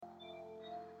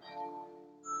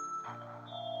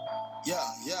Yeah,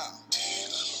 yeah.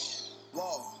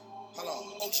 Whoa, hold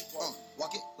on.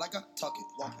 Walk it like I talk it.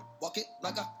 Walk it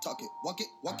like I talk it. Walk it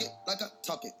like I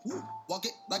talk it. Woo. Walk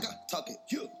it like I talk it.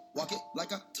 You. Walk it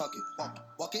like I talk it.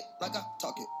 Walk it like I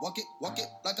talk it. Walk it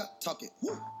like I talk it.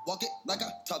 Woo. Walk it like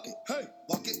I talk it. Hey.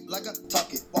 Walk it like I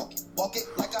talk it. Walk it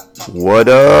like I talk it. What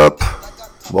up?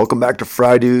 Welcome back to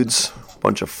Fry Dudes.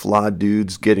 Bunch of flawed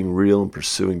dudes getting real and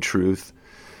pursuing truth.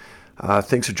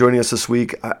 Thanks for joining us this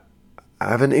week. I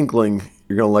have an inkling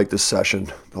you're going to like this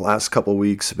session. The last couple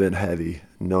weeks have been heavy,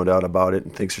 no doubt about it,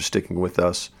 and thanks for sticking with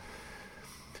us.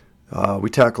 We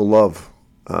tackle love,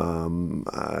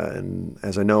 and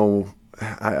as I know,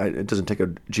 it doesn't take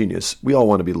a genius. We all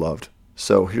want to be loved.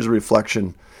 So here's a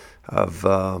reflection of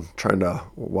trying to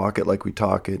walk it like we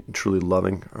talk it, and truly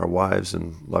loving our wives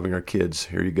and loving our kids.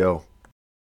 Here you go.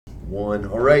 One.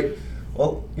 All right.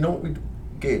 Well, you know what?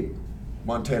 Gabe,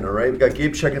 Montana, right? We got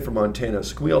Gabe checking in from Montana.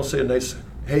 So can we all say a nice,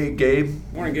 hey, Gabe?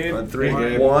 Morning, Gabe. On three.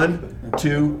 Morning, Gabe. 1,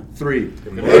 2, 3.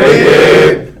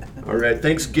 Hey, Gabe! All right.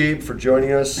 Thanks, Gabe, for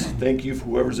joining us. Thank you for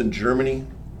whoever's in Germany,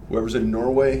 whoever's in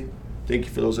Norway. Thank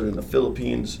you for those that are in the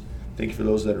Philippines. Thank you for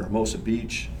those that are at Hermosa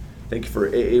Beach. Thank you for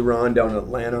Ron down in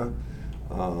Atlanta.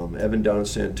 Evan down in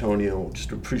San Antonio.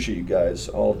 Just appreciate you guys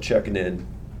all checking in,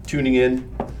 tuning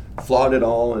in, flawed it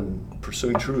all, and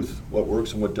pursuing truth, what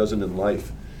works and what doesn't in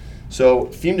life. So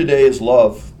theme today is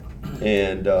love,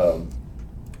 and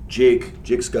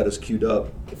Jake's got us queued up.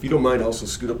 If you don't mind, also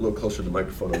scoot up a little closer to the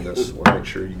microphone on this. I want to make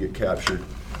sure you get captured.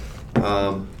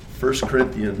 1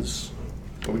 Corinthians,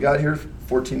 what we got here,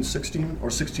 14:16 or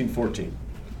 16:14?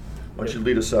 Why don't you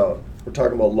lead us out? We're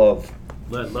talking about love.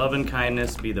 Let love and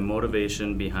kindness be the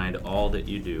motivation behind all that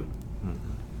you do.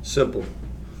 Simple.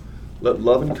 Let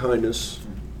love and kindness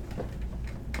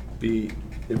be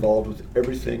involved with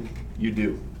everything you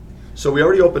do. So we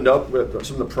already opened up with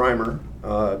some of the primer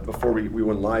before we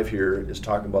went live here, is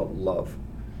talking about love.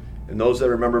 And those that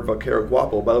remember Vaquero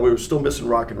Guapo, by the way, we're still missing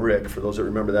Rock and Rick, for those that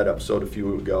remember that episode a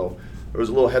few ago. There was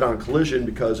a little head-on collision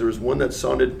because there was one that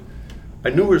sounded, I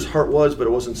knew where his heart was, but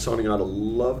it wasn't sounding out of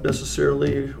love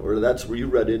necessarily, or that's where you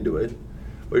read into it.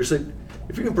 But you're saying,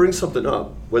 if you can bring something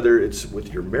up, whether it's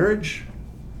with your marriage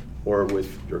or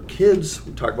with your kids,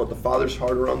 we talk about the father's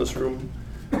heart around this room,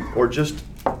 or just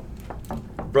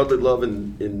brotherly love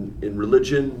in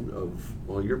religion of,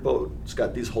 well, your boat, it's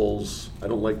got these holes, I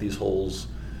don't like these holes,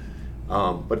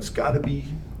 but it's got to be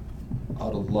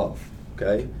out of love,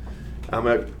 okay? I'm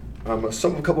gonna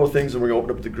sum up a couple of things and we're going to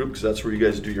open up the group because that's where you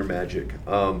guys do your magic.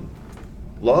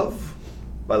 Love,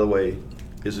 by the way,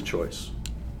 is a choice.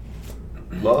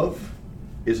 Love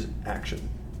is action,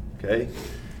 okay?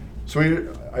 So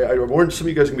I warned some of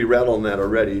you guys going to be rattled on that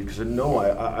already because I know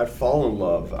I fall in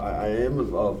love. I am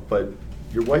in love, but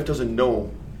your wife doesn't know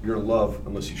you're in love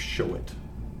unless you show it.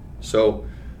 So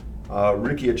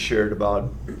Ricky had shared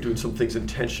about doing some things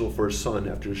intentional for his son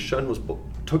after his son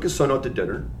took his son out to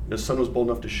dinner, and his son was bold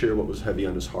enough to share what was heavy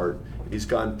on his heart, and he's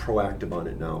gotten proactive on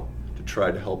it now to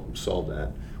try to help him solve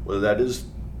that. Whether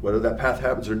that path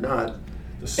happens or not,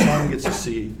 the son gets to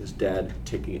see his dad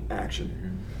taking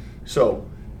action. So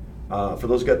for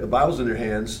those who got the Bibles in their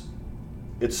hands,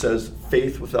 it says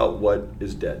faith without what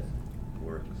is dead.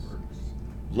 Works.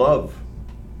 Love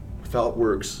without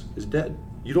works is dead.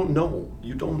 You don't know.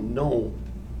 You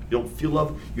don't feel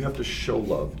love. You have to show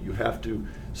love. You have to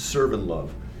serve in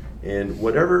love. And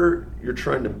whatever you're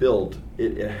trying to build,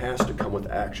 it has to come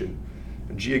with action.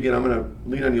 And G, again, I'm going to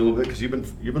lean on you a little bit because you've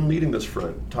been leading this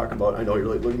front. Talking about, I know you're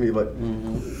like, look at me, but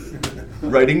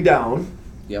writing down,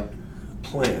 Yep.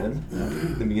 plan,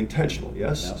 and being intentional,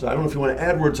 yes? Yep. So I don't know if you want to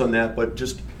add words on that, but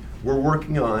just we're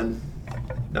working on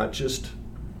not just,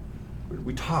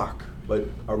 we talk, but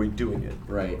are we doing it?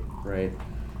 Right.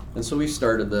 And so we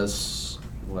started this,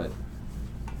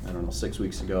 6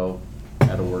 weeks ago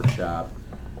at a workshop,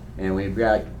 and we've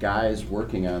got guys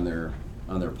working on their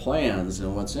plans.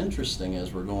 And what's interesting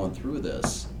as we're going through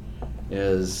this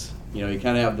is, you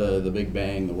kind of have the big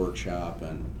bang, the workshop,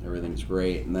 and everything's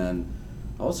great, and then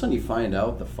all of a sudden you find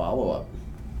out the follow-up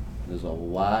is a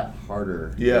lot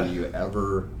harder than you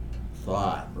ever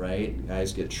thought, right?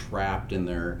 Guys get trapped in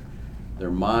their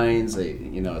minds.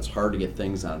 It's hard to get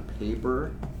things on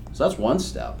paper. So that's one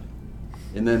step.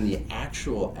 And then the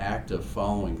actual act of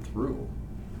following through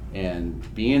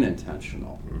and being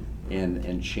intentional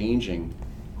and changing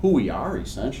who we are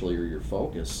essentially, or your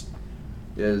focus,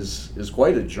 is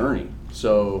quite a journey.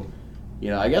 So,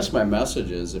 I guess my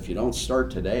message is, if you don't start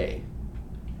today,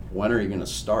 when are you going to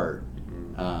start?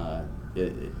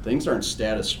 Things aren't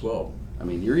status quo. I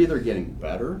mean, you're either getting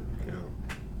better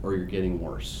or you're getting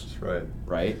worse. That's right.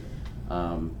 Right?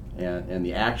 And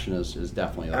the action is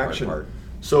definitely the hard part.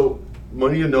 So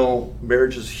many of you know,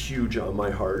 marriage is huge on my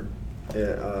heart.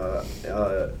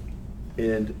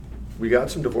 And we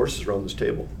got some divorces around this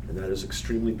table, and that is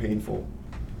extremely painful.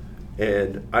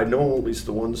 And I know at least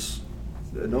the ones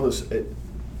that know this, it's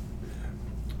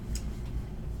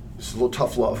a little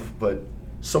tough love, but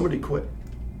somebody quit.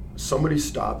 Somebody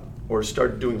stopped or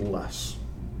started doing less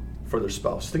for their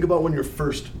spouse. Think about when you're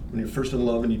first in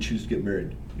love and you choose to get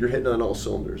married. You're hitting on all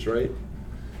cylinders, right?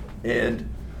 And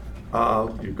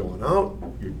you're going out,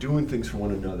 you're doing things for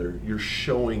one another, you're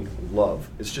showing love.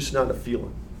 It's just not a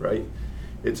feeling, right?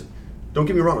 Don't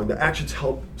get me wrong, the actions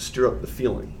help stir up the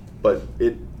feeling, but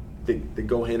they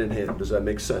go hand in hand. Does that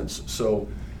make sense? So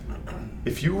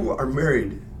if you are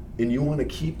married and you want to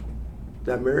keep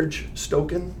that marriage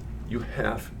stoking, you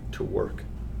have to work.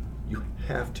 You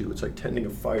have to. It's like tending a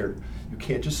fire. You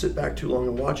can't just sit back too long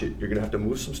and watch it. You're going to have to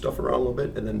move some stuff around a little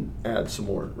bit and then add some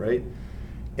more, right?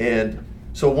 And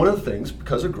so one of the things,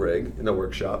 because of Greg in the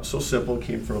workshop, so simple,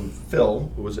 came from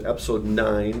Phil, who was episode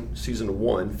 9, season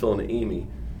 1, Phil and Amy.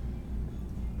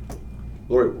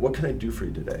 Lori, what can I do for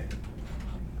you today?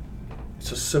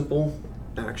 It's a simple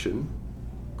action,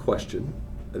 question,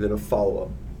 and then a follow-up,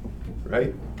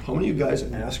 right? How many of you guys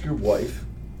ask your wife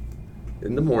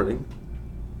in the morning,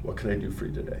 what can I do for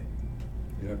you today?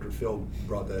 After Phil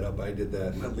brought that up, I did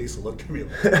that, and Lisa looked at me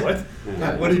like, what?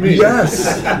 What do you mean?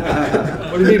 Yes!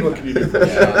 What do you mean, what can you do?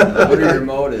 What are your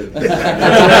motives?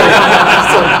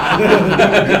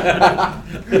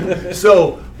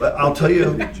 So, but I'll tell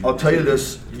you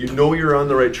this, you know you're on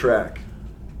the right track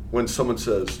when someone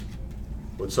says,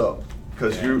 what's up?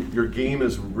 Because your game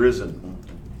is risen,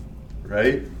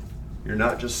 right? You're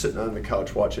not just sitting on the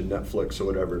couch watching Netflix or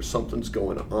whatever. Something's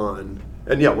going on.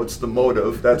 And yeah, what's the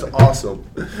motive? That's awesome.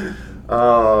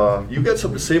 You got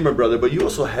something to say, my brother, but you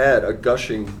also had a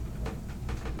gushing,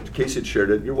 Casey had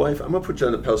shared it, your wife, I'm going to put you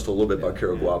on the pedestal a little bit about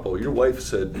Carol Guapo. Your wife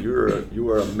said you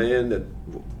are a man that,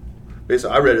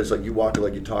 basically I read it as like you walk it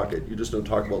like you talk it. You just don't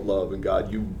talk about love and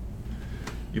God. You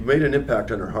made an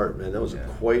impact on her heart, man. That was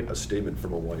quite a statement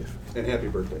from a wife. And happy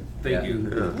birthday. Thank you.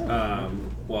 Yeah.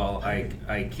 Well,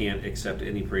 I can't accept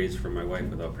any praise from my wife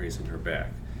without praising her back.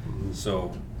 Mm-hmm.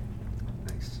 So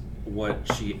what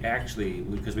she actually,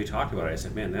 because we talked about it, I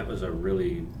said, man, that was a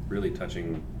really, really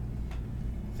touching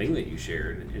thing that you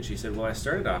shared. And she said, well, I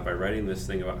started off by writing this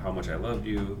thing about how much I loved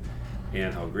you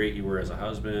and how great you were as a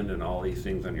husband and all these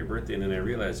things on your birthday. And then I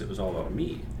realized it was all about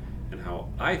me and how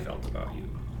I felt about you.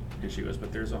 And she goes,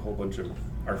 but there's a whole bunch of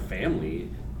our family,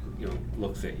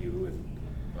 looks at you and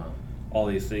all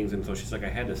these things. And so she's like, I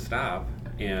had to stop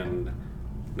and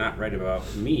not write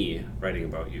about me, writing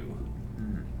about you.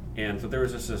 And so there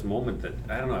was just this moment that,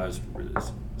 I don't know, it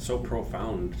was so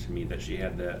profound to me that she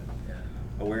had that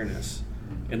awareness.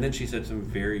 And then she said some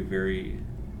very, very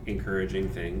encouraging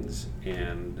things,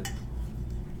 and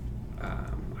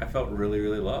I felt really,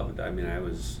 really loved. I mean, I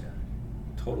was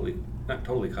not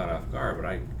totally caught off guard, but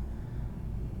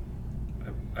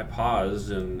I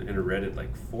paused and read it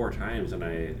like 4 times, and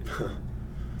I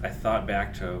thought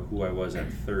back to who I was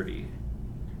at 30.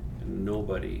 And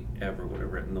nobody ever would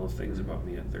have written those things about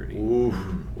me at 30. Ooh,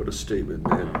 what a statement,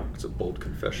 man. It's a bold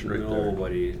confession right there.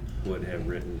 Nobody would have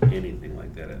written anything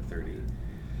like that at 30.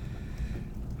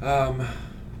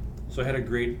 So I had a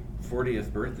great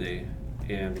 40th birthday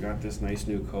and got this nice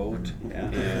new coat.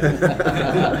 And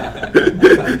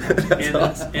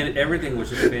everything was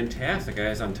just fantastic. I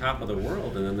was on top of the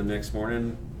world. And then the next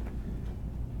morning,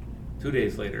 2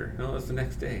 days later, no, it was the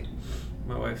next day,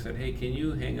 my wife said, hey, can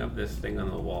you hang up this thing on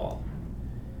the wall?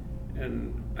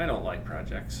 And I don't like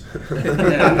projects. But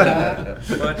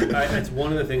it's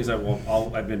one of the things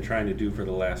I've been trying to do for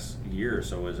the last year or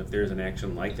so is if there's an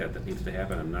action like that needs to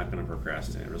happen, I'm not going to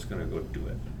procrastinate. I'm just going to go do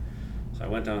it. So I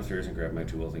went downstairs and grabbed my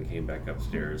tools and came back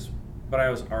upstairs. But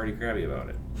I was already crabby about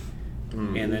it.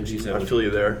 And then she said, I feel you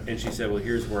there. And she said, well,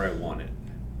 here's where I want it.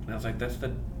 And I was like, that's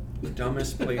the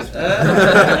dumbest place for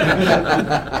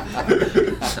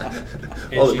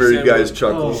All the married guys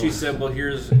chuckle. She said, well,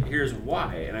 here's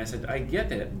why. And I said, I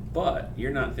get it, but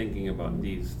you're not thinking about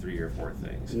these 3 or 4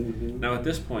 things. Mm-hmm. Now, at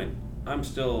this point, I'm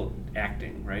still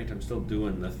acting, right? I'm still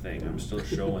doing the thing. I'm still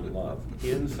showing love.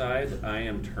 Inside, I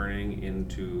am turning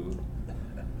into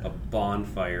a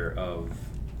bonfire of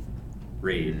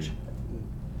rage.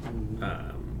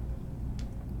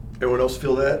 Everyone else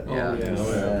feel that?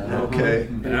 Yeah. Okay.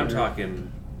 And I'm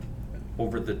talking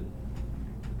over the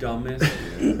dumbest.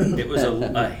 It was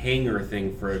a hanger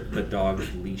thing for the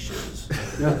dog's leashes.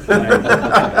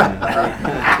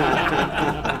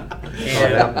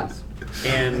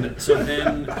 And so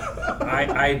then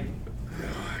I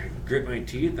grit my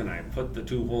teeth and I put the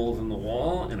 2 holes in the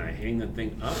wall and I hang the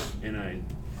thing up and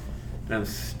and I'm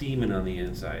steaming on the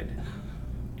inside.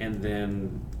 And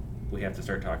then we have to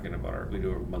start talking about we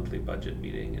do a monthly budget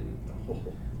meeting and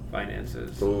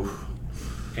finances. Oof.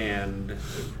 And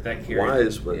that carries.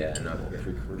 Wise, but Yeah, not a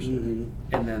precursor. And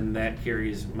then that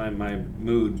carries, my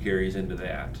mood carries into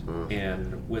that.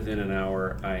 And within an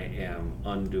hour, I am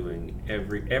undoing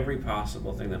every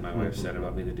possible thing that my wife said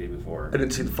about me the day before. I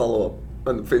didn't see the follow-up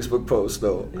on the Facebook post,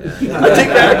 though. I take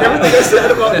back everything I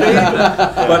said about me.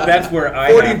 But that's where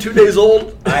 42 days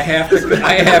old. I have to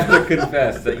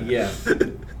confess that yes,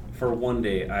 for one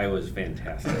day I was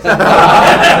fantastic. That's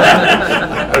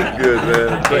good,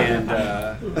 man.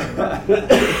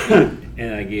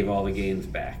 And I gave all the gains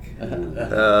back.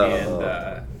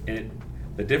 Oh. And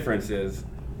the difference is,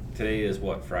 today is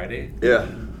what, Friday? Yeah.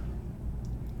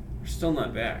 We're still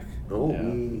not back. Oh,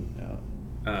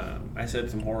 I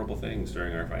said some horrible things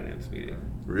during our finance meeting.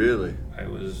 really? I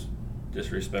was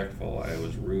disrespectful. I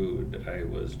was rude. I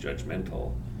was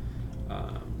judgmental.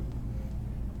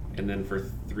 And then for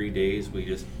 3 days, we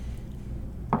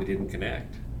didn't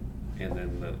connect. And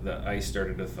then the ice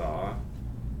started to thaw,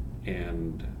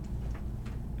 and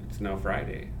it's now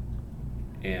Friday.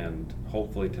 And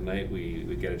hopefully tonight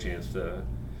we get a chance to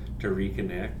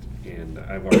reconnect. And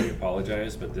I've already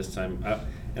apologized, but this time,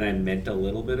 and I meant a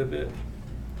little bit of it,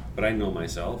 but I know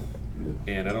myself,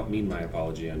 and I don't mean my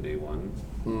apology on day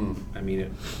 1. I mean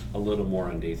it a little more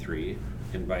on day 3,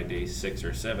 and by day 6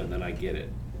 or 7, then I get it.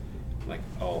 Like,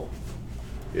 oh,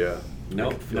 Yeah.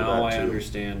 nope, feel now that I too.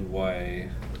 understand why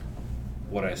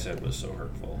what I said was so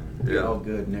hurtful. Yeah. All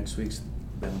Yeah. good. Next week's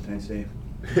Valentine's Day.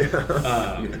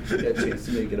 Yeah. You got a chance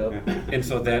to make it up. And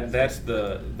so that's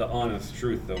the honest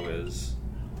truth, though, is,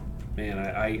 man,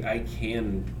 I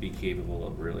can be capable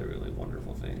of really, really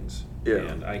wonderful things. Yeah.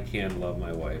 And I can love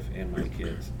my wife and my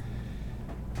kids.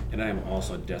 And I am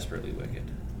also desperately wicked.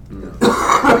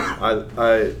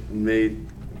 I made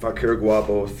Vaquero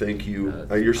Guapo, thank you.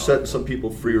 You're setting some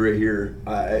people free right here.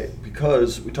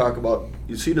 Because we talk about,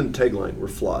 you see it in the tagline, we're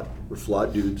flawed. We're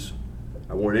flawed dudes.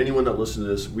 I warn anyone that listens to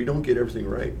this, we don't get everything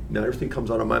right. Not everything comes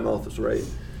out of my mouth is right.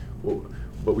 Well,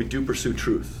 but we do pursue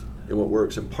truth and what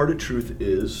works. And part of truth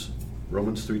is,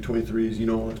 Romans 3:23 is,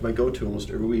 it's my go-to almost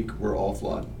every week, we're all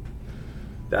flawed.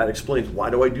 That explains, why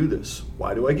do I do this?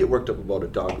 Why do I get worked up about a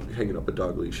dog, hanging up a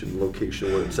dog leash and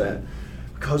location where it's at?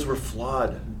 Because we're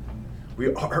flawed.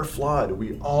 We are flawed.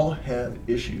 We all have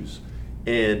issues.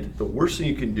 And the worst thing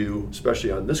you can do,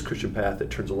 especially on this Christian path that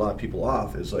turns a lot of people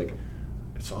off, is like,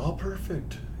 it's all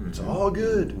perfect. It's all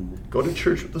good. Go to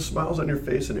church with the smiles on your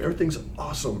face and everything's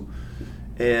awesome.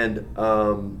 And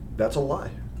that's a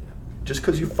lie. Just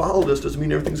because you follow this doesn't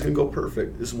mean everything's going to go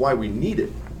perfect. This is why we need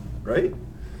it, right?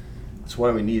 That's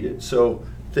why we need it. So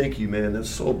thank you, man. That's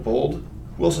so bold.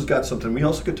 Who else has got something? We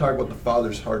also could talk about the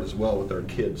father's heart as well with our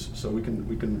kids. So we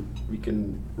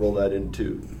can roll that in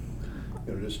too.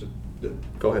 Just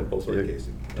Go ahead, both of sorry, you.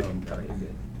 Casey.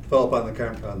 Follow up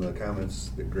on the comments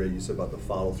that Greg, you said about the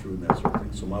follow through and that sort of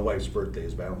thing. So my wife's birthday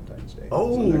is Valentine's Day.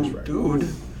 Oh, so next Friday. dude.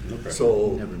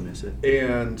 So Never miss it.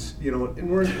 and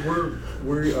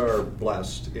we are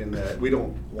blessed in that we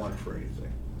don't want for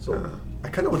anything. So I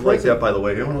kind of would like that, by the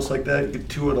way. Almost like that. You get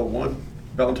 2 out of 1.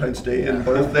 Valentine's Day and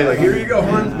birthday. Like, here you go,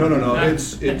 hon. no.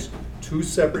 It's 2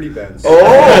 separate events. Oh!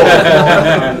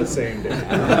 On the same day.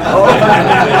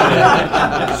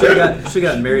 She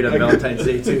got married on Valentine's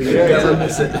Day too. You Yeah, never yeah.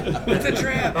 miss it. It's a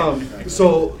trap.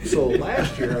 So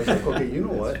last year I was like, okay, you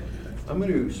know what? I'm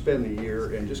going to spend the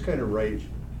year and just kind of write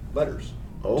letters.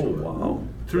 Oh, to her, wow.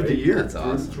 Through the right? year. That's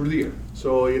awesome. Through the year.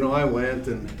 So, I went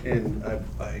and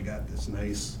I got this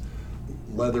nice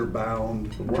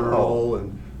leather-bound journal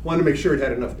and wanted to make sure it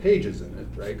had enough pages in it,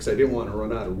 right? Because I didn't want to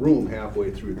run out of room halfway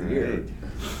through the year.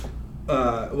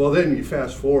 Well, then you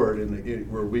fast forward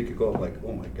and we're a week ago, I'm like,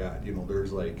 oh my God,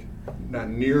 there's like not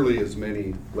nearly as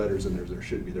many letters in there as there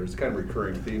should be. There's kind of a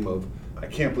recurring theme of, I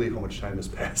can't believe how much time has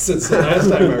passed since the last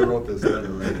time I wrote this letter,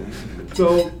 right?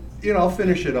 So, I'll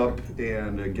finish it up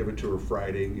and give it to her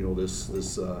Friday,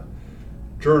 this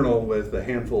journal with a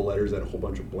handful of letters and a whole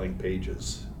bunch of blank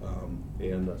pages.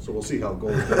 So we'll see how it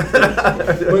goes.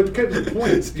 But kind of the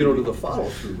point, to the follow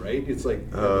through, right? It's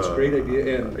like this great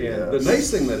idea, and the yes.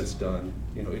 nice thing that it's done,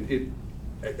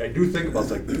 I do think about,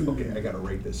 it's like, okay, I got to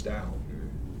write this down,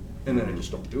 and then I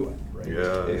just don't do it, right?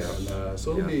 Yes. And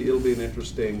so it'll be an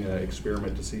interesting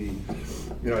experiment to see.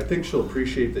 I think she'll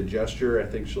appreciate the gesture. I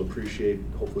think she'll appreciate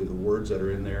hopefully the words that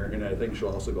are in there, and I think she'll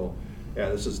also go, yeah,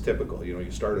 this is typical. You know,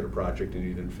 you started a project and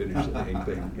you didn't finish the dang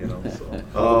thing. You know, so.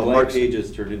 Blank Mark's-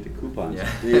 pages turned into coupons. Yeah.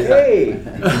 Hey!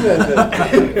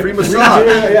 Free massage.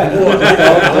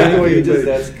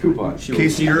 That's coupons.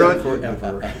 Casey, you're on.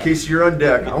 Forever. Casey, you're on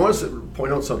deck. I want to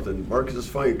point out something. Marcus is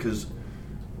funny because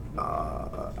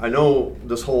I know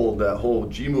that whole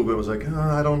G movement was like,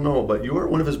 I don't know, but you are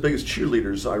one of his biggest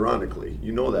cheerleaders, ironically.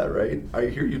 You know that, right? I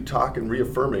hear you talk and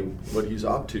reaffirming what he's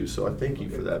up to, so I thank you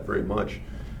for that very much.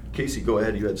 Casey, go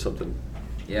ahead. You had something.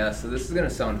 Yeah, so this is gonna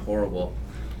sound horrible.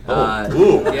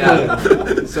 Ooh. Yeah.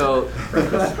 So for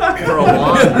a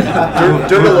long,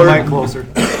 Dirt alert. Mic closer.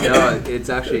 no, it's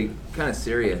actually kind of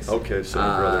serious. Okay, so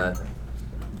brother.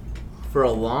 For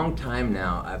a long time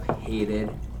now, I've hated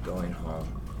going home.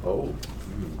 Oh.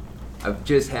 I've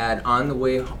just had, on the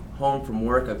way home from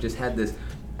work, I've just had this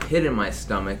pit in my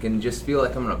stomach and just feel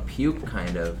like I'm gonna puke,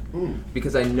 kind of,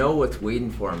 because I know what's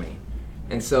waiting for me.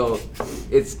 And so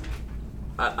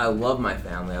I love my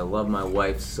family. I love my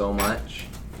wife so much.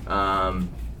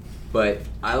 But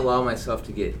I allow myself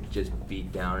to get just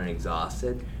beat down and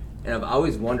exhausted. And I've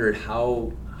always wondered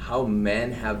how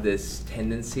men have this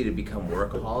tendency to become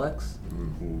workaholics.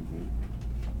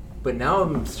 But now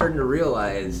I'm starting to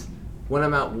realize when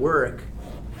I'm at work,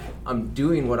 I'm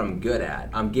doing what I'm good at.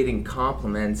 I'm getting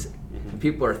compliments.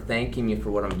 People are thanking me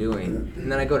for what I'm doing.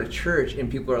 And then I go to church and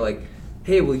people are like,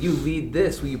 hey, will you lead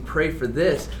this? Will you pray for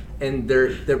this? And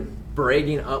they're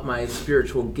bragging up my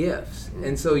spiritual gifts.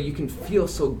 And so you can feel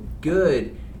so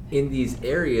good in these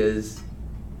areas,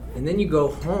 and then you go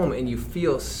home and you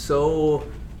feel so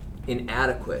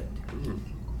inadequate.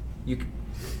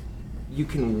 You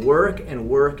can work and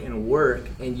work and work,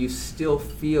 and you still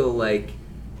feel like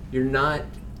you're not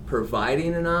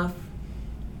providing enough,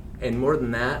 and more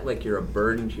than that, like you're a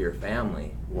burden to your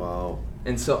family. Wow.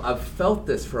 And so I've felt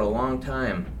this for a long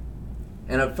time.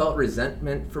 And I've felt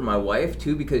resentment for my wife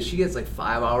too, because she gets like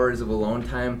 5 hours of alone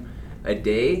time a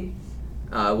day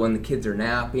when the kids are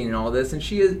napping and all this. And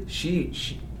she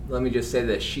let me just say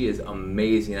that she is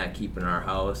amazing at keeping our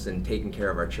house and taking care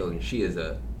of our children. She is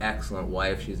an excellent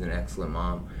wife. She's an excellent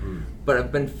mom. But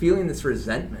I've been feeling this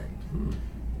resentment.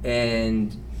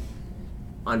 And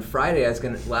on last Friday, I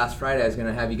was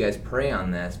gonna have you guys pray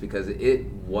on this because it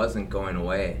wasn't going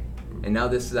away. And now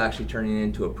this is actually turning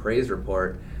into a praise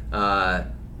report.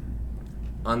 On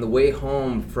the way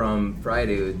home from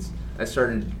Friday, I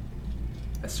started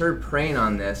praying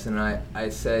on this, and I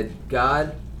said,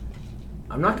 God,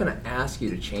 I'm not going to ask you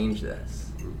to change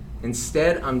this.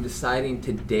 Instead, I'm deciding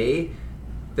today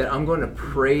that I'm going to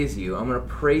praise you. I'm going to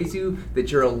praise you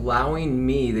that you're allowing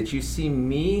me, that you see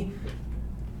me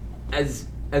as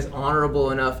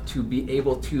honorable enough to be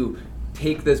able to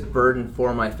take this burden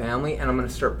for my family, and I'm going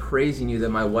to start praising you that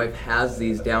my wife has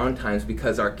these downtimes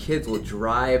because our kids will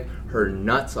drive her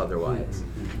nuts otherwise.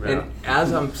 And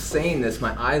as I'm saying this,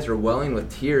 my eyes are welling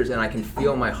with tears, and I can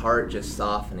feel my heart just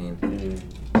softening.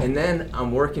 And then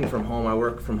I'm working from home. I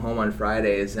work from home on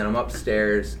Fridays, and I'm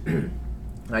upstairs, and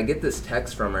I get this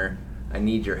text from her, I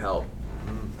need your help.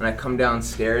 And I come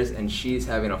downstairs, and she's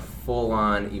having a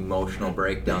full-on emotional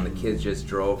breakdown. The kids just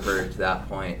drove her to that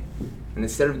point. And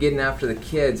instead of getting after the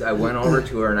kids, I went over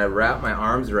to her and I wrapped my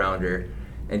arms around her,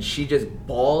 and she just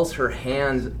balls her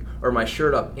hands or my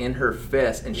shirt up in her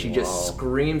fist, and she just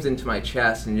screams into my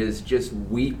chest and is just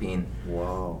weeping.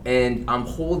 Wow. And I'm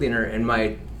holding her, and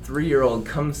my 3-year-old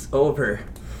comes over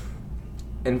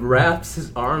and wraps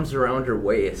his arms around her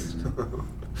waist.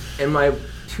 And my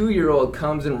 2-year-old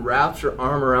comes and wraps her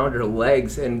arm around her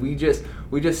legs, and we just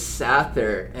sat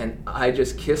there, and I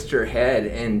just kissed her head,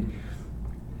 and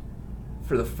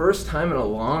for the first time in a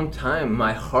long time,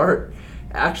 my heart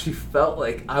actually felt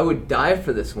like I would die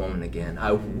for this woman again.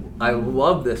 I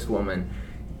love this woman.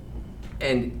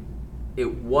 And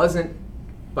it wasn't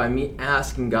by me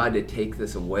asking God to take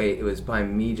this away. It was by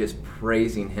me just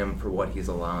praising him for what he's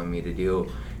allowing me to do.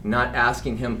 Not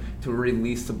asking him to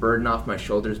release the burden off my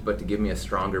shoulders, but to give me a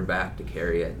stronger back to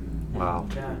carry it. Wow.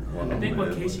 Yeah, I think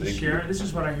what Casey's sharing, this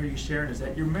is what I hear you sharing, is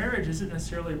that your marriage isn't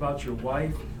necessarily about your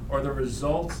wife or the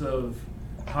results of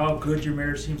how good your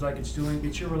marriage seems like it's doing.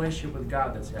 It's your relationship with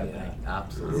God that's happening. Yeah,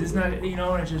 absolutely. It's not,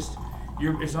 it's just,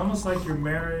 it's almost like your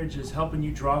marriage is helping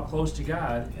you draw close to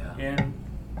God, and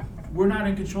we're not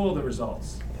in control of the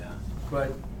results. Yeah.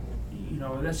 But,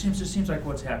 that seems like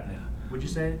what's happening. Would you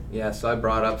say? Yeah, so I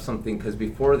brought up something because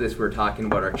before this we were talking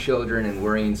about our children and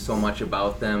worrying so much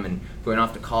about them and going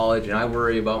off to college, and I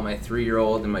worry about my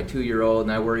 3-year-old and my 2-year-old,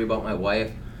 and I worry about my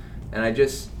wife. And I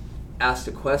just asked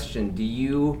a question, do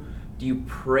you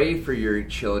pray for your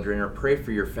children or pray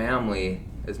for your family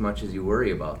as much as you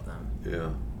worry about them? Yeah.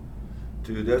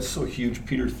 Dude, that's so huge.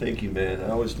 Peter, thank you, man. I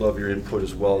always love your input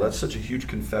as well. That's such a huge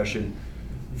confession.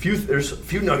 There's a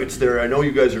few nuggets there I know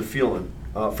you guys are feeling.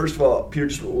 First of all, Peter,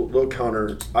 just a little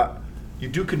counter. You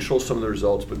do control some of the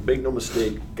results, but make no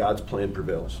mistake, God's plan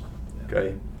prevails.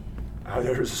 Okay?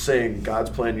 There's a saying, God's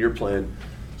plan, your plan.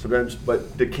 Sometimes,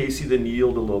 but did Casey then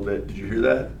yield a little bit? Did you hear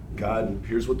that? God,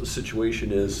 here's what the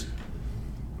situation is.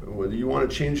 Whether you want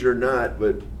to change it or not,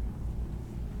 but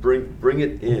bring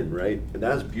it in, right? And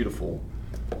that's beautiful.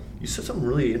 You said something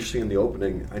really interesting in the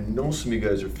opening. I know some of you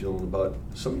guys are feeling about,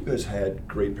 some of you guys had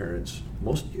great parents.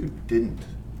 Most of you didn't.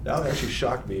 That actually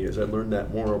shocked me as I learned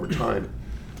that more over time.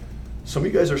 Some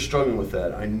of you guys are struggling with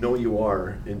that. I know you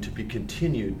are, and to be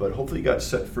continued, but hopefully you got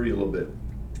set free a little bit.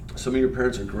 Some of your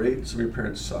parents are great, some of your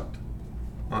parents sucked,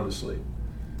 honestly.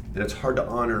 And it's hard to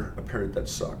honor a parent that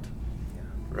sucked,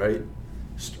 right?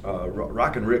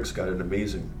 Rockin' Rick's got an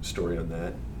amazing story on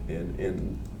that,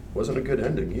 and wasn't a good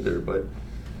ending either, but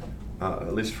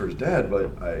at least for his dad,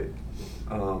 but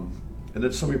and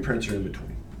then some of your parents are in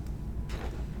between.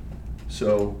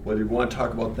 So whether you want to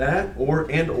talk about that or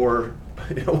you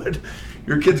know what,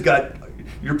 your kids got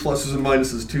your pluses and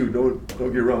minuses too. Don't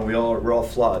get wrong. We're all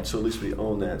flawed. So at least we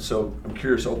own that. So I'm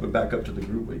curious. Open back up to the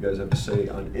group. What you guys have to say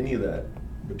on any of that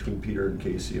between Peter and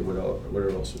Casey and whatever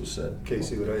else was said.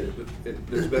 Casey,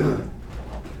 there's been,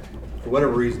 for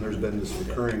whatever reason, there's been this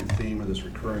recurring theme or this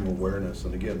recurring awareness.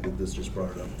 And again, this just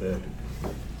brought it up that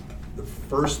the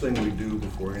first thing we do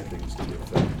before anything is to give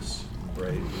thanks.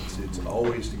 Right? It's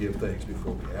always to give thanks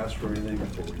before we ask for anything,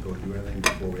 before we go do anything,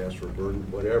 before we ask for a burden,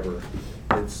 whatever.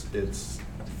 It's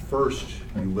first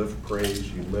you lift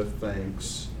praise, you lift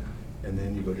thanks, and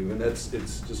then you go do. And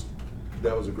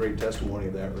that was a great testimony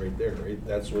of that right there. Right?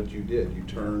 That's what you did. You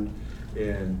turned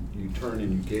and you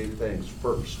gave thanks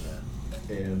first,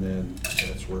 and then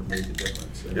that's where it made the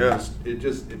difference. And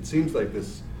it seems like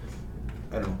this.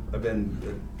 I don't know. I've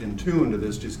been in tune to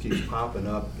this. Just keeps popping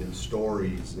up in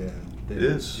stories and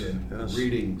things, and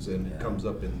readings, and it comes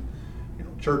up in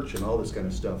church and all this kind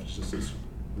of stuff. It's just this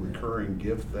recurring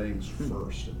give thanks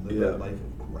first and live that life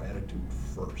of gratitude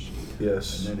first.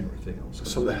 Yes. And then everything else.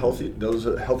 So those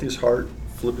are the healthiest heart.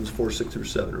 Philippians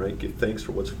 4:6-7. Right. Give thanks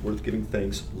for what's worth giving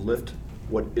thanks. Lift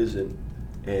what isn't,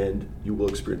 and you will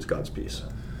experience God's peace.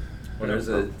 Well,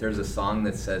 there's a song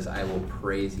that says, "I will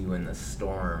praise you in the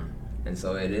storm." And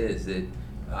so it is.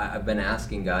 I've been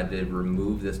asking God to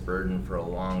remove this burden for a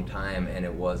long time, and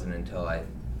it wasn't until I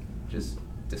just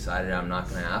decided I'm not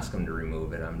going to ask Him to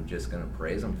remove it. I'm just going to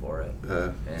praise Him for it.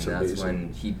 And that's amazing.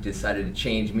 when He decided to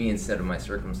change me instead of my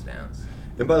circumstance.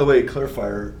 And by the way,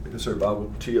 clarifier, sorry,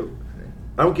 Bob, to you.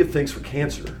 I don't give thanks for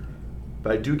cancer,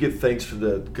 but I do give thanks for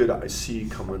the good I see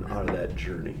coming out of that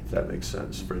journey, if that makes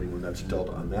sense for anyone that's dealt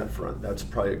on that front. That's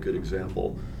probably a good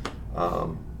example.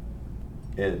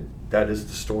 And that is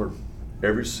the storm.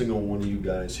 Every single one of you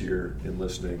guys here and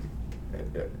listening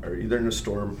are either in a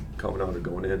storm coming out or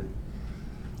going in.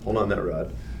 Hold on that,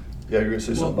 Rod. Yeah, you're going to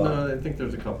say something about I think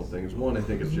there's a couple things. One, I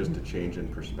think it's just a change in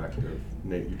perspective.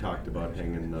 Nate, you talked about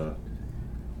hanging the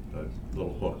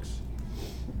little hooks.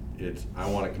 It's I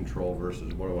want to control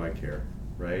versus what do I care,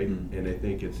 right? Mm-hmm. And I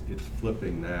think it's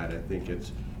flipping that. I think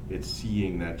it's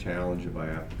seeing that challenge if I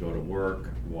have to go to work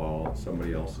while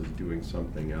somebody else is doing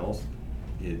something else.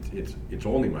 It's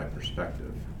only my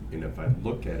perspective, and if I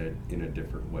look at it in a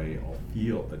different way, I'll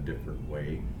feel a different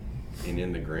way. And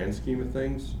in the grand scheme of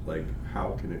things, like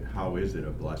how is it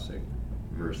a blessing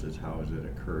versus how is it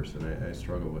a curse? And I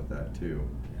struggle with that too,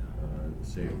 the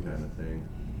same kind of thing.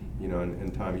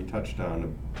 And Tom, you touched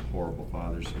on horrible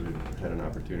fathers. So we had an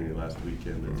opportunity last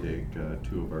weekend to take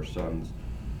two of our sons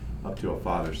up to a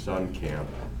father-son camp,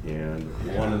 and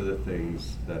one of the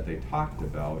things that they talked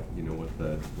about, with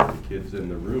the kids in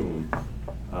the room,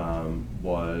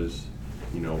 was,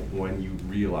 when you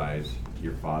realize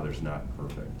your father's not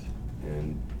perfect.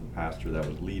 And the pastor that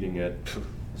was leading it,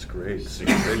 it's great,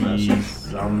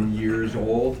 60-some years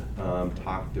old,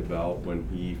 talked about when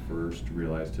he first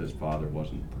realized his father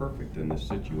wasn't perfect in this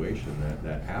situation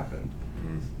that happened.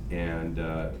 And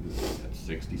at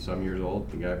 60-some years old,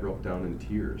 the guy broke down in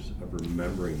tears of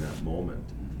remembering that moment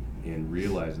and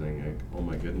realizing, like, oh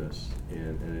my goodness.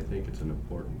 And I think it's an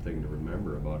important thing to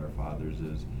remember about our fathers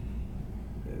is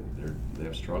they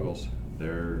have struggles.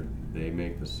 They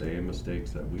make the same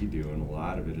mistakes that we do, and a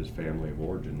lot of it is family of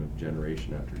origin, of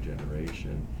generation after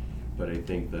generation. But I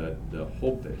think that the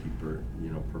hope that he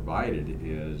provided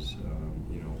is,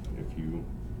 if you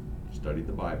study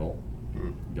the Bible,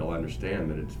 you'll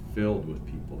understand that it's filled with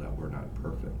people that were not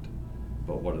perfect.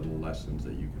 But what are the lessons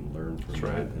that you can learn from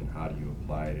that, and how do you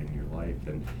apply it in your life?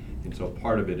 And so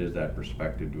part of it is that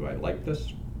perspective. Do I like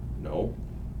this? No.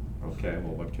 Okay,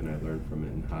 well, what can I learn from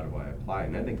it and how do I apply it?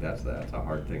 And I think that's a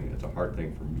hard thing. It's a hard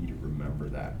thing for me to remember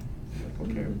that. Like,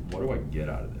 okay, what do I get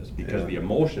out of this? Because the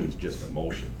emotion's just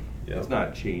emotion. Yeah. It's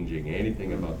not changing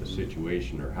anything about the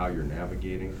situation or how you're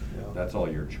navigating. Yeah. That's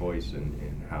all your choice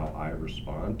in how I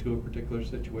respond to a particular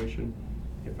situation.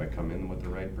 If I come in with the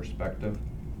right perspective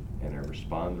and I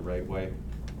respond the right way,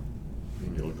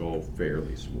 it'll go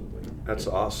fairly smoothly. That's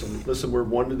awesome. Listen, we're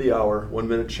 1 to the hour, 1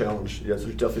 minute challenge. Yes,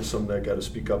 there's definitely something I got to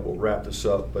speak up. We'll wrap this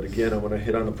up. But again, I want to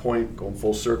hit on the point, going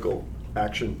full circle,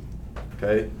 action.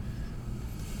 Okay?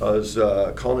 Was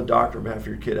calling a doctor on behalf of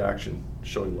your kid action,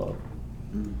 showing love.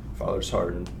 Father's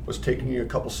heart. Was taking you a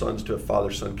couple sons to a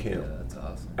father-son camp. Yeah, that's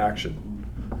awesome.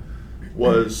 Action.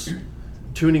 Was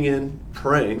tuning in,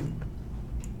 praying,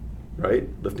 right?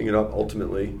 Lifting it up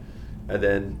ultimately, and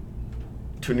then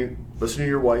listening to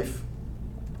your wife,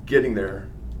 getting there,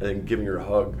 and then giving her a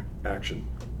hug. Action.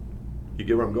 You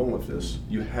get where I'm going with this.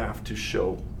 You have to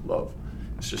show love.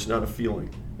 It's just not a feeling.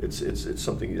 It's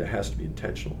something that has to be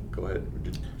intentional. Go ahead.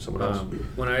 Did someone else?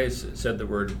 When I said the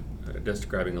word,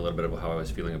 describing a little bit of how I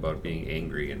was feeling about being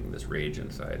angry and this rage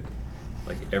inside,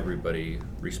 like everybody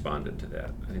responded to that.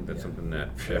 I think that's something that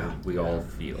we all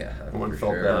feel. Yeah, Everyone for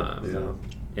felt sure. that.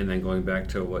 And then going back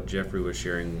to what Jeffrey was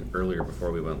sharing earlier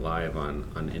before we went live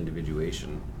on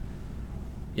individuation,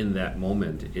 in that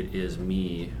moment, it is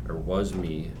me, or was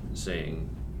me, saying,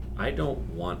 I don't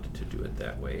want to do it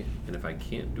that way, and if I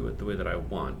can't do it the way that I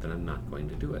want, then I'm not going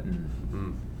to do it.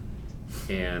 Mm-hmm.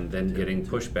 And then getting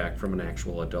pushback from an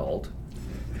actual adult,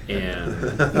 and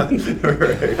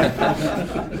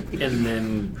and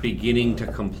then beginning to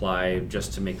comply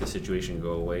just to make the situation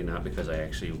go away, not because I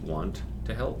actually want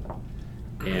to help.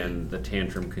 And the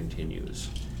tantrum continues,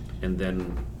 and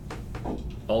then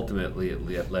ultimately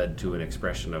it led to an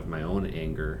expression of my own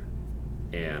anger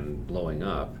and blowing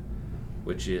up,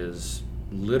 which is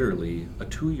literally a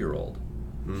 2-year-old.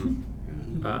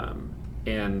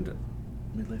 And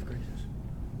Midlife crisis.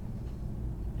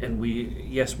 and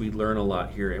we learn a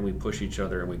lot here, and we push each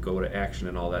other, and we go to action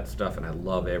and all that stuff, and I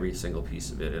love every single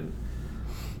piece of it. And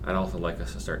I'd also like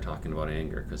us to start talking about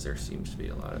anger, because there seems to be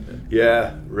a lot of it.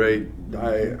 Yeah, right.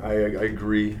 I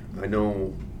agree. I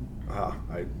know.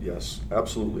 Yes,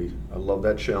 absolutely. I love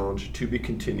that challenge. To be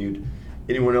continued.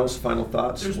 Anyone else? Final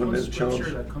thoughts? There's 1 one minute scripture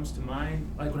challenge. that comes to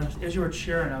mind. Like as you were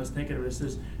sharing, I was thinking of it. It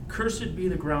says, "Cursed be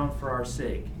the ground for our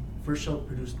sake, for it shall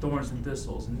produce thorns and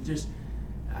thistles." And just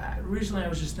recently, I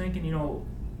was just thinking,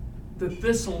 the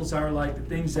thistles are like the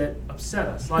things that upset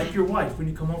us. Like your wife when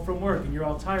you come home from work and you're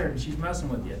all tired and she's messing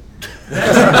with you.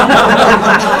 That's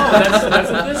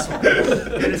a thistle.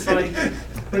 And it's like,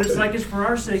 but it's for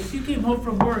our sake. If you came home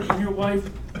from work and your wife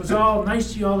was all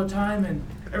nice to you all the time and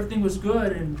everything was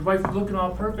good and your wife was looking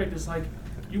all perfect, it's like,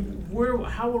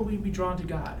 how would we be drawn to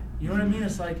God? You know what I mean?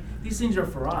 It's like, these things are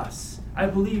for us. I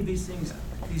believe these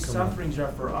sufferings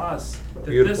are for us. The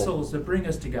Beautiful. thistles that bring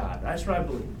us to God. That's what I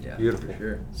believe. Yeah, Beautiful. for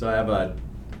sure. So I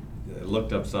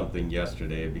looked up something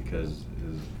yesterday because I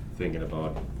was thinking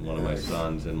about one of my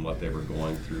sons and what they were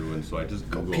going through, and so I just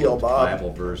P.L. Googled Bob.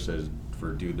 Bible verses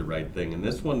for do the right thing, and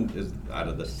this one is, out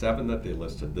of the 7 that they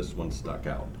listed, this one stuck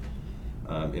out.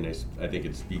 And I think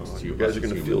it speaks to You guys us are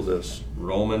going as to feel humans. this.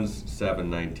 Romans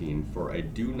 7:19, for I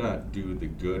do not do the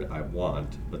good I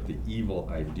want, but the evil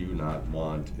I do not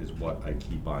want is what I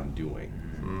keep on doing.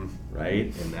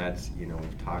 Right? And that's,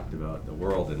 we've talked about the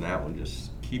world, and that one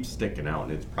just keeps sticking out,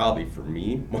 and it's probably for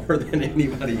me more than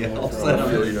anybody else that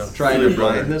I'm trying to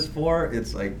find this for.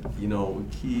 It's like, we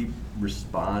keep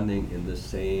responding in the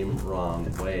same wrong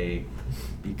way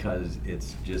because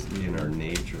it's just in our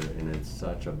nature, and it's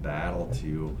such a battle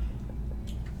to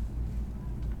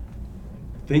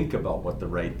think about what the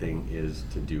right thing is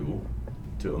to do,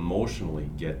 to emotionally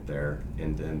get there,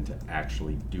 and then to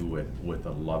actually do it with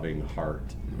a loving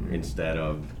heart instead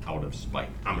of out of spite.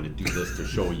 I'm going to do this to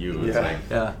show you. It's like,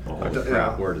 well, holy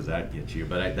crap, where does that get you?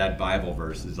 But that Bible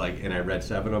verse is like, and I read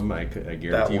 7 of them, I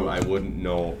guarantee you I wouldn't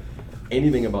know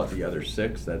anything about the other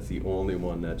 6. That's the only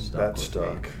one that stuck. That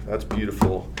stuck. That's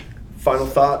beautiful. Final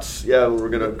thoughts? Yeah, we're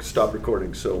going to stop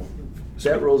recording, so.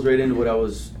 That rolls right into what I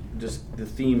was, just the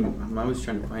theme, I was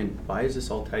trying to find, why is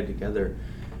this all tied together?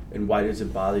 And why does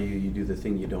it bother you? You do the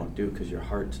thing you don't do because your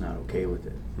heart's not okay with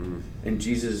it. Mm-hmm. And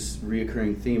Jesus'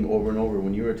 reoccurring theme over and over,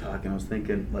 when you were talking, I was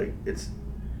thinking, murder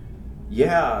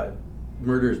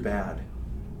is bad.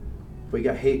 But you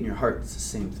got hate in your heart, it's the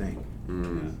same thing.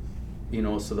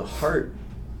 Mm-hmm. So the heart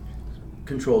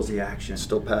controls the action.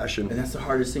 Still passion. And that's the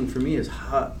hardest thing for me is,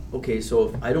 so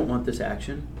if I don't want this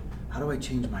action, how do I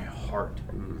change my heart?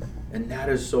 Mm-hmm. And that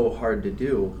is so hard to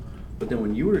do. But then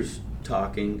when you were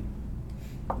talking,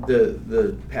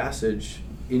 the passage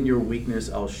in your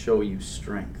weakness, I'll show you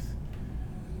strength.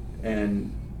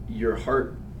 And your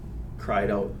heart cried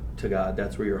out to God.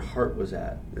 That's where your heart was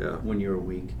at when you were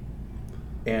weak.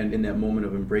 And in that moment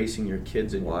of embracing your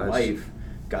kids and your wife,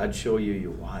 God showed you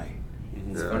your why.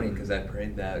 It's funny because I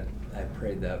prayed that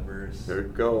verse. There you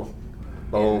go.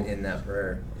 Boom. In that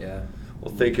prayer, yeah.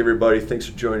 Well, thank you, everybody. Thanks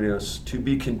for joining us. To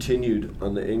be continued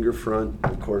on the anger front.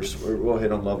 Of course, we'll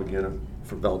hit on love again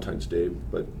for Valentine's Day,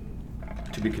 but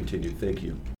to be continued. Thank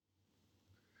you.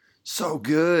 So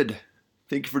good.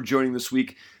 Thank you for joining this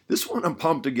week. This one, I'm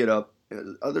pumped to get up.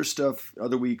 Other stuff,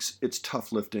 other weeks, it's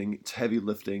tough lifting. It's heavy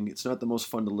lifting. It's not the most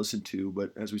fun to listen to,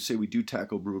 but as we say, we do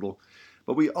tackle brutal,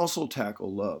 but we also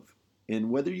tackle love. And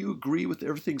whether you agree with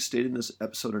everything stated in this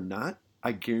episode or not,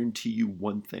 I guarantee you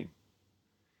one thing.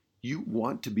 You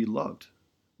want to be loved.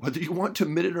 Whether you want to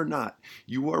admit it or not,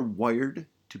 you are wired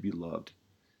to be loved.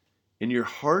 And your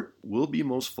heart will be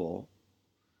most full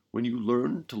when you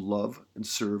learn to love and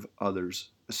serve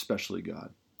others, especially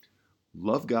God.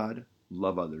 Love God,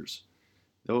 love others.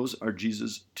 Those are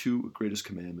Jesus' 2 greatest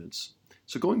commandments.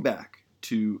 So going back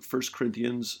to 1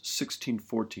 Corinthians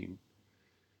 16:14,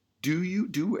 do you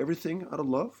do everything out of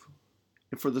love?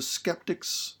 And for the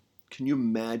skeptics, can you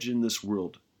imagine this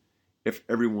world if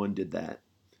everyone did that?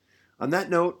 On that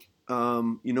note, I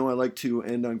like to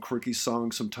end on quirky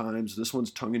songs sometimes. This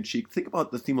one's tongue-in-cheek. Think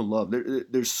about the theme of love.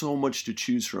 There's so much to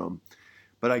choose from,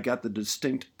 but I got the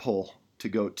distinct pull to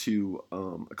go to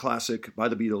a classic by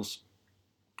the Beatles,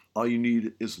 All You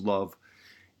Need Is Love.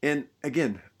 And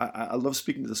again, I love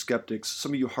speaking to the skeptics.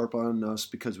 Some of you harp on us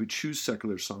because we choose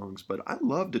secular songs, but I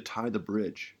love to tie the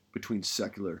bridge between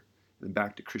secular and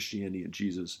back to Christianity and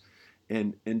Jesus.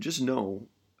 And just know,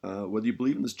 whether you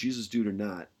believe in this Jesus dude or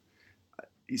not,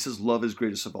 he says love is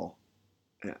greatest of all.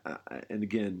 And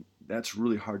again, that's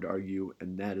really hard to argue,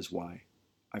 and that is why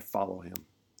I follow him.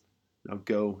 Now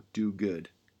go do good.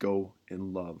 Go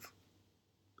and love.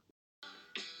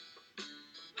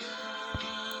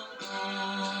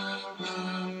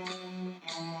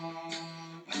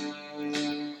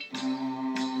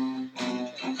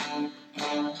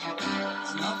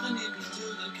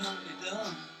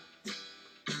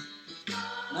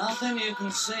 Nothing you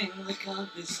can sing that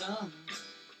can't be sung.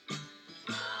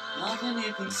 Nothing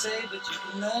you can say, but you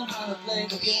can learn how to play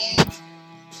the game.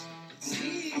 It's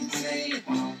easy.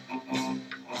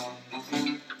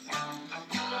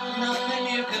 Nothing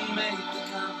you can make that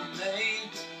can't be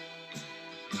made.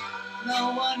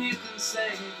 No one you can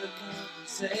save that can't be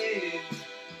saved.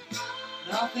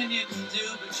 Nothing you can do,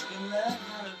 but you can learn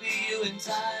how to be you in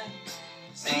time.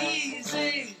 It's easy.